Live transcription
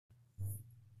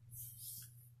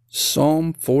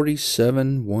Psalm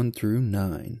 47, 1 through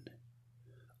 9.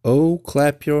 Oh,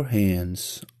 clap your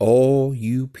hands, all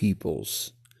you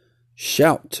peoples.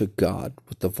 Shout to God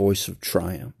with the voice of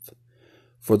triumph.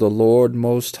 For the Lord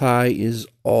Most High is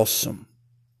awesome.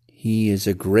 He is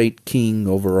a great king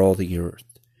over all the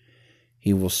earth.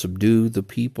 He will subdue the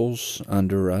peoples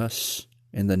under us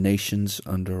and the nations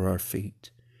under our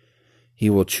feet. He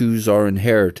will choose our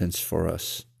inheritance for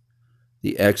us,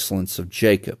 the excellence of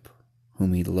Jacob,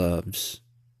 whom he loves.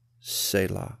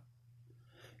 Selah.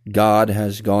 God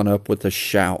has gone up with a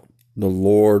shout, the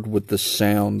Lord with the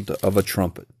sound of a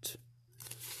trumpet.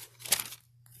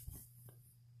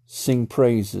 Sing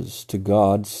praises to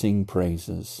God, sing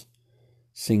praises.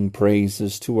 Sing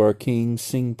praises to our King,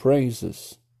 sing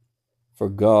praises. For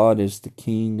God is the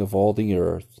King of all the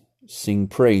earth. Sing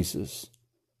praises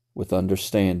with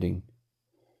understanding.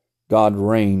 God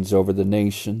reigns over the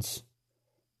nations.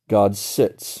 God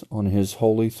sits on his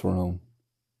holy throne.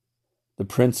 The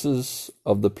princes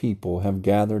of the people have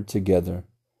gathered together,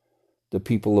 the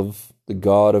people of the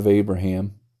God of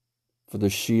Abraham, for the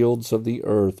shields of the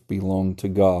earth belong to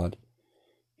God.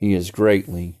 He is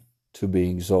greatly to be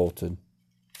exalted.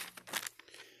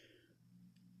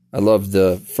 I love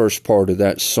the first part of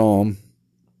that psalm.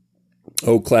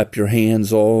 Oh, clap your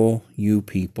hands, all you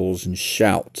peoples, and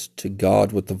shout to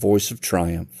God with the voice of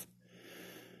triumph.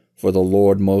 For the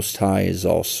Lord Most High is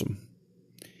awesome.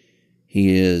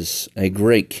 He is a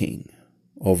great king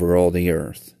over all the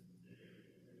earth.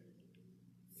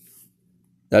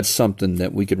 That's something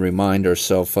that we can remind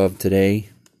ourselves of today.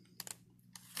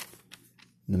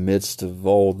 In the midst of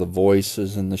all the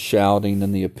voices and the shouting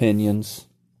and the opinions,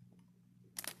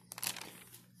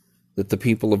 that the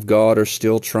people of God are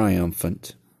still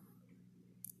triumphant.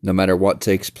 No matter what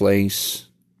takes place,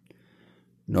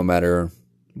 no matter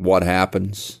what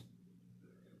happens,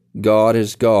 God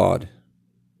is God,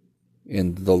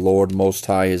 and the Lord Most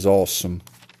High is awesome,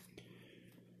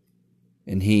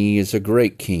 and He is a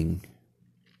great King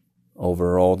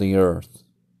over all the earth.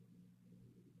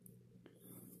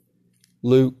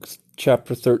 Luke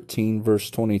chapter 13, verse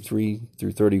 23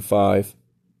 through 35.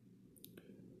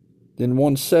 Then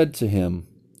one said to him,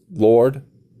 Lord,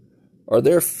 are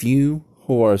there few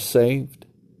who are saved?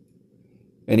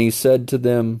 And he said to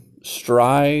them,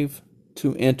 strive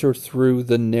to enter through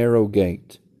the narrow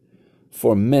gate.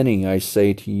 For many, I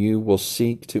say to you, will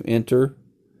seek to enter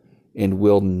and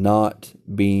will not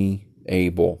be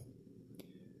able.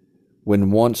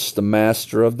 When once the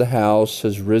master of the house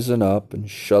has risen up and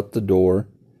shut the door,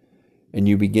 and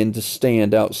you begin to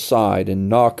stand outside and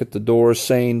knock at the door,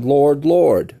 saying, Lord,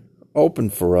 Lord, open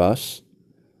for us.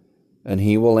 And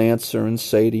he will answer and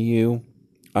say to you,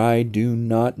 I do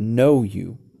not know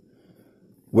you.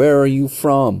 Where are you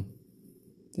from?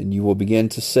 Then you will begin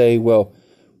to say, well,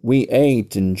 we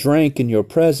ate and drank in your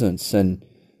presence, and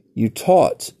you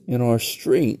taught in our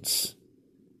streets.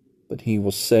 But he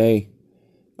will say,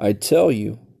 I tell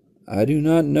you, I do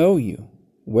not know you.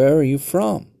 Where are you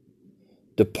from?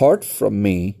 Depart from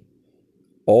me,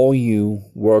 all you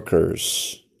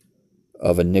workers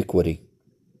of iniquity.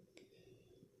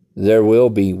 There will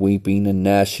be weeping and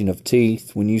gnashing of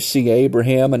teeth when you see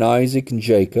Abraham and Isaac and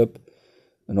Jacob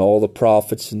and all the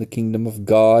prophets in the kingdom of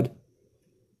God,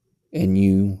 and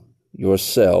you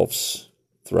yourselves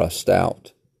thrust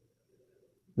out.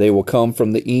 They will come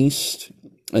from the east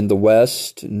and the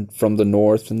west, and from the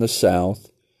north and the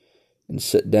south, and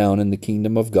sit down in the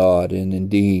kingdom of God. And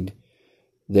indeed,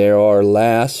 there are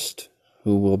last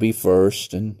who will be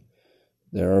first, and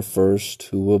there are first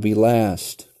who will be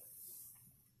last.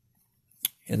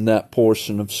 In that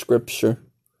portion of Scripture,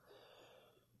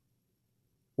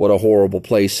 what a horrible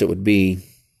place it would be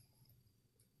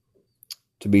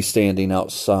to be standing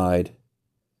outside,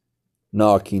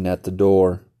 knocking at the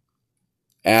door,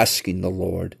 asking the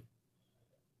Lord,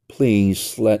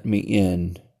 please let me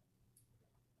in.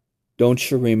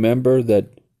 Don't you remember that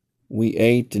we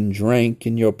ate and drank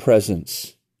in your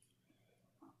presence,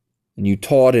 and you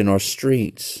taught in our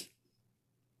streets?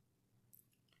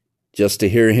 Just to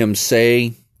hear him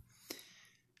say,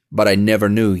 but I never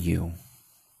knew you.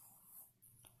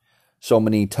 So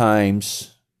many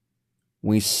times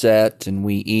we sit and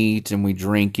we eat and we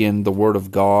drink in the Word of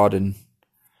God and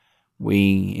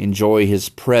we enjoy His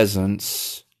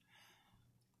presence,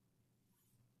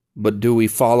 but do we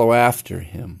follow after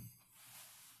Him?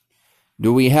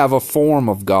 Do we have a form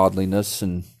of godliness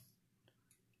and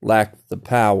lack the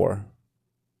power?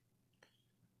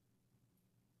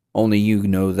 Only you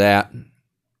know that.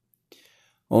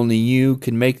 Only you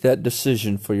can make that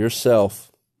decision for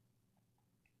yourself.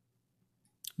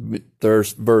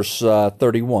 There's verse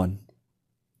 31.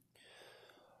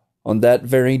 On that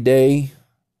very day,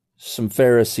 some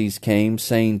Pharisees came,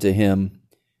 saying to him,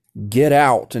 "Get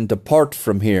out and depart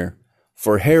from here,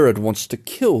 for Herod wants to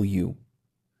kill you."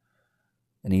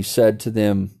 And he said to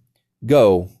them,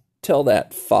 "Go, tell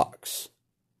that fox,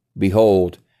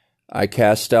 behold, I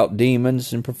cast out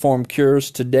demons and perform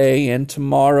cures today and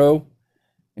tomorrow,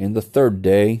 and the third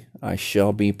day I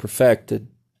shall be perfected.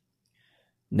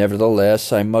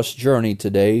 Nevertheless, I must journey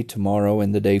today, tomorrow,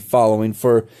 and the day following,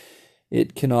 for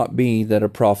it cannot be that a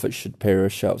prophet should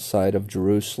perish outside of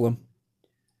Jerusalem."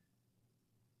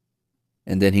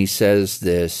 And then he says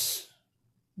this,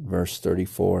 verse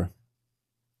 34,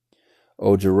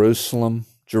 "O Jerusalem,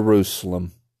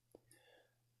 Jerusalem,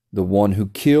 the one who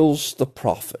kills the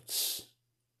prophets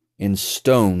and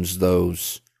stones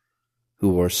those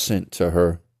who are sent to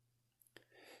her.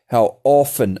 How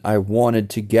often I wanted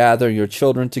to gather your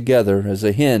children together as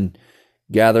a hen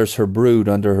gathers her brood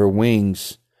under her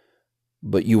wings,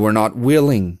 but you were not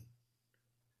willing.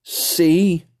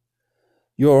 See,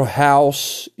 your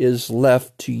house is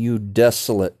left to you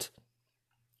desolate.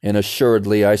 And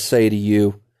assuredly I say to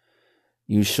you,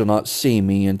 you shall not see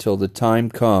me until the time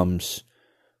comes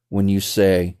when you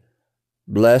say,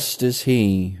 'Blessed is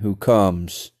he who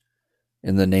comes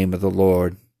in the name of the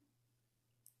Lord.'"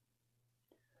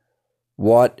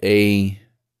 What a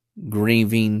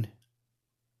grieving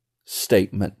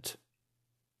statement,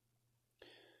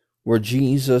 where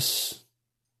Jesus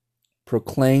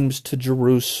proclaims to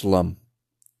Jerusalem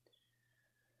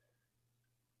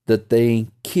that they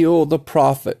kill the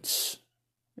prophets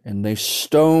and they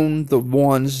stone the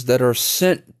ones that are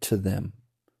sent to them.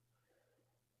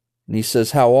 And he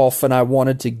says, "How often I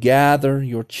wanted to gather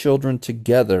your children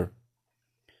together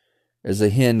as a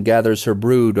hen gathers her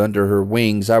brood under her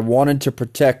wings. I wanted to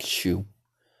protect you.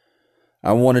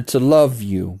 I wanted to love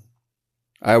you.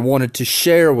 I wanted to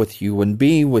share with you and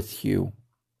be with you.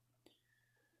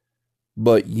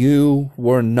 But you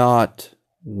were not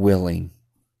willing.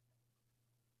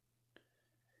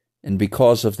 And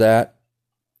because of that,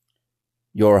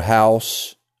 your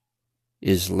house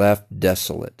is left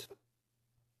desolate."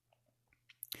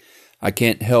 I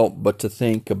can't help but to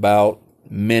think about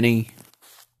many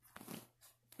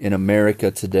in America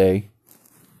today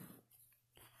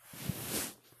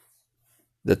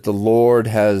that the Lord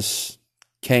has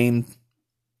came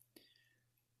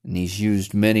and He's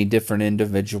used many different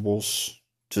individuals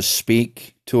to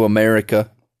speak to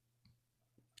America,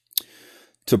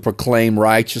 to proclaim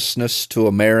righteousness to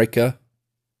America,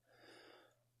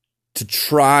 to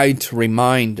try to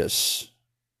remind us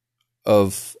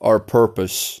of our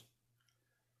purpose,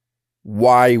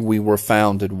 why we were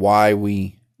founded, why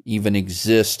we even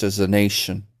exist as a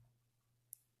nation.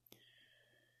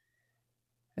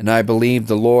 And I believe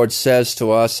the Lord says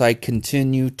to us, I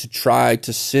continue to try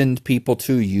to send people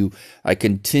to you. I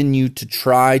continue to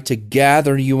try to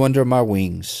gather you under my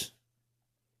wings.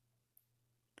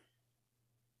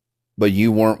 But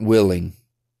you weren't willing.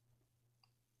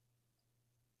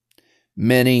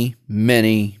 Many,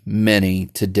 many, many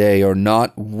today are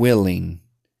not willing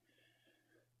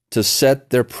to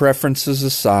set their preferences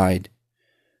aside,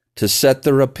 to set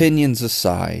their opinions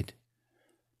aside,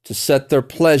 to set their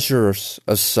pleasures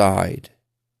aside.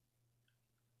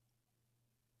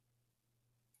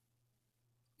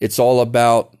 It's all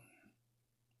about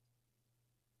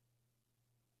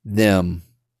them.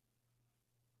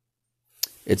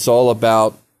 It's all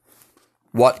about,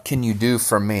 what can you do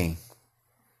for me?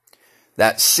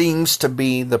 That seems to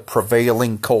be the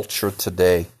prevailing culture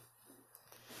today.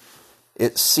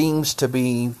 It seems to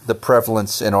be the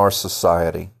prevalence in our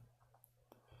society.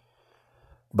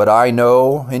 But I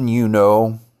know, and you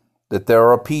know, that there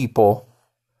are people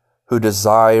who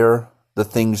desire the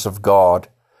things of God.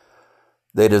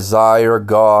 They desire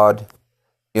God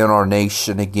in our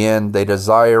nation again. They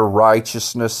desire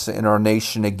righteousness in our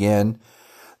nation again.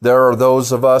 There are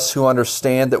those of us who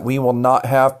understand that we will not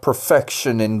have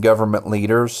perfection in government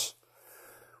leaders.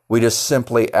 We just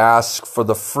simply ask for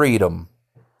the freedom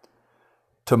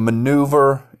to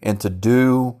maneuver and to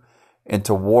do and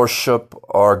to worship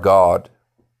our God.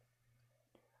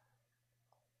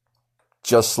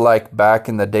 Just like back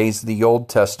in the days of the Old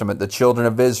Testament, the children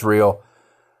of Israel,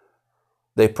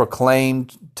 they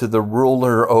proclaimed to the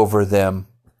ruler over them,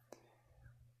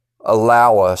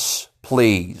 allow us,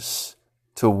 please,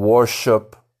 to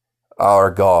worship our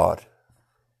God.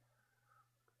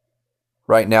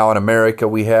 Right now in America,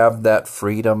 we have that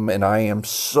freedom, and I am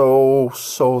so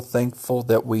thankful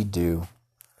that we do.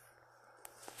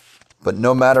 But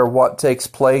no matter what takes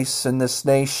place in this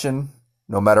nation,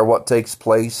 no matter what takes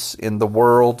place in the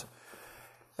world,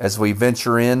 as we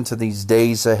venture into these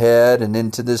days ahead and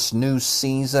into this new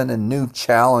season and new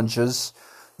challenges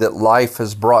that life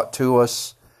has brought to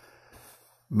us.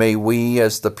 May we,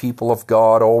 as the people of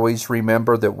God, always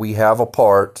remember that we have a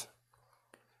part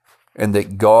and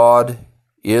that God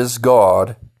is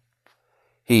God.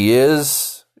 He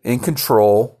is in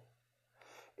control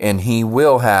and He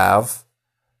will have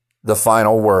the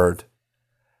final word.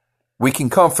 We can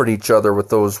comfort each other with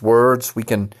those words. We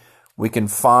can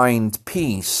find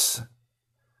peace.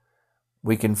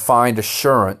 We can find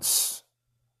assurance.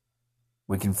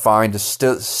 We can find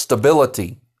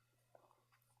stability.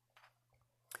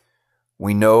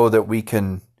 We know that we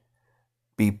can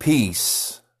be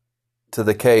peace to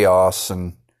the chaos,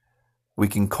 and we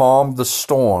can calm the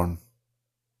storm.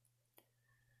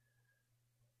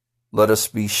 Let us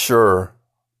be sure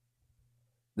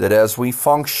that as we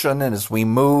function and as we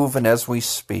move and as we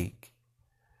speak,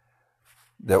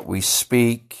 that we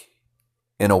speak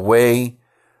in a way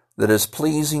that is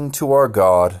pleasing to our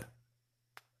God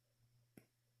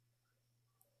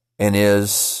and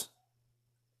is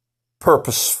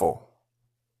purposeful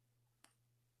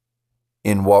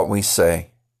in what we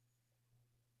say.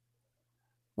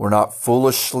 We're not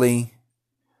foolishly,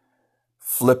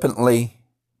 flippantly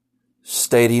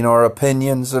stating our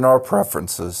opinions and our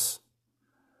preferences,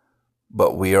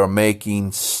 but we are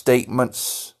making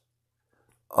statements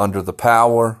under the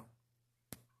power,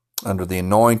 under the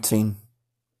anointing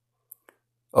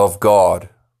of God,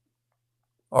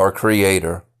 our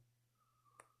Creator.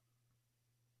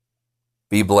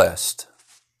 Be blessed.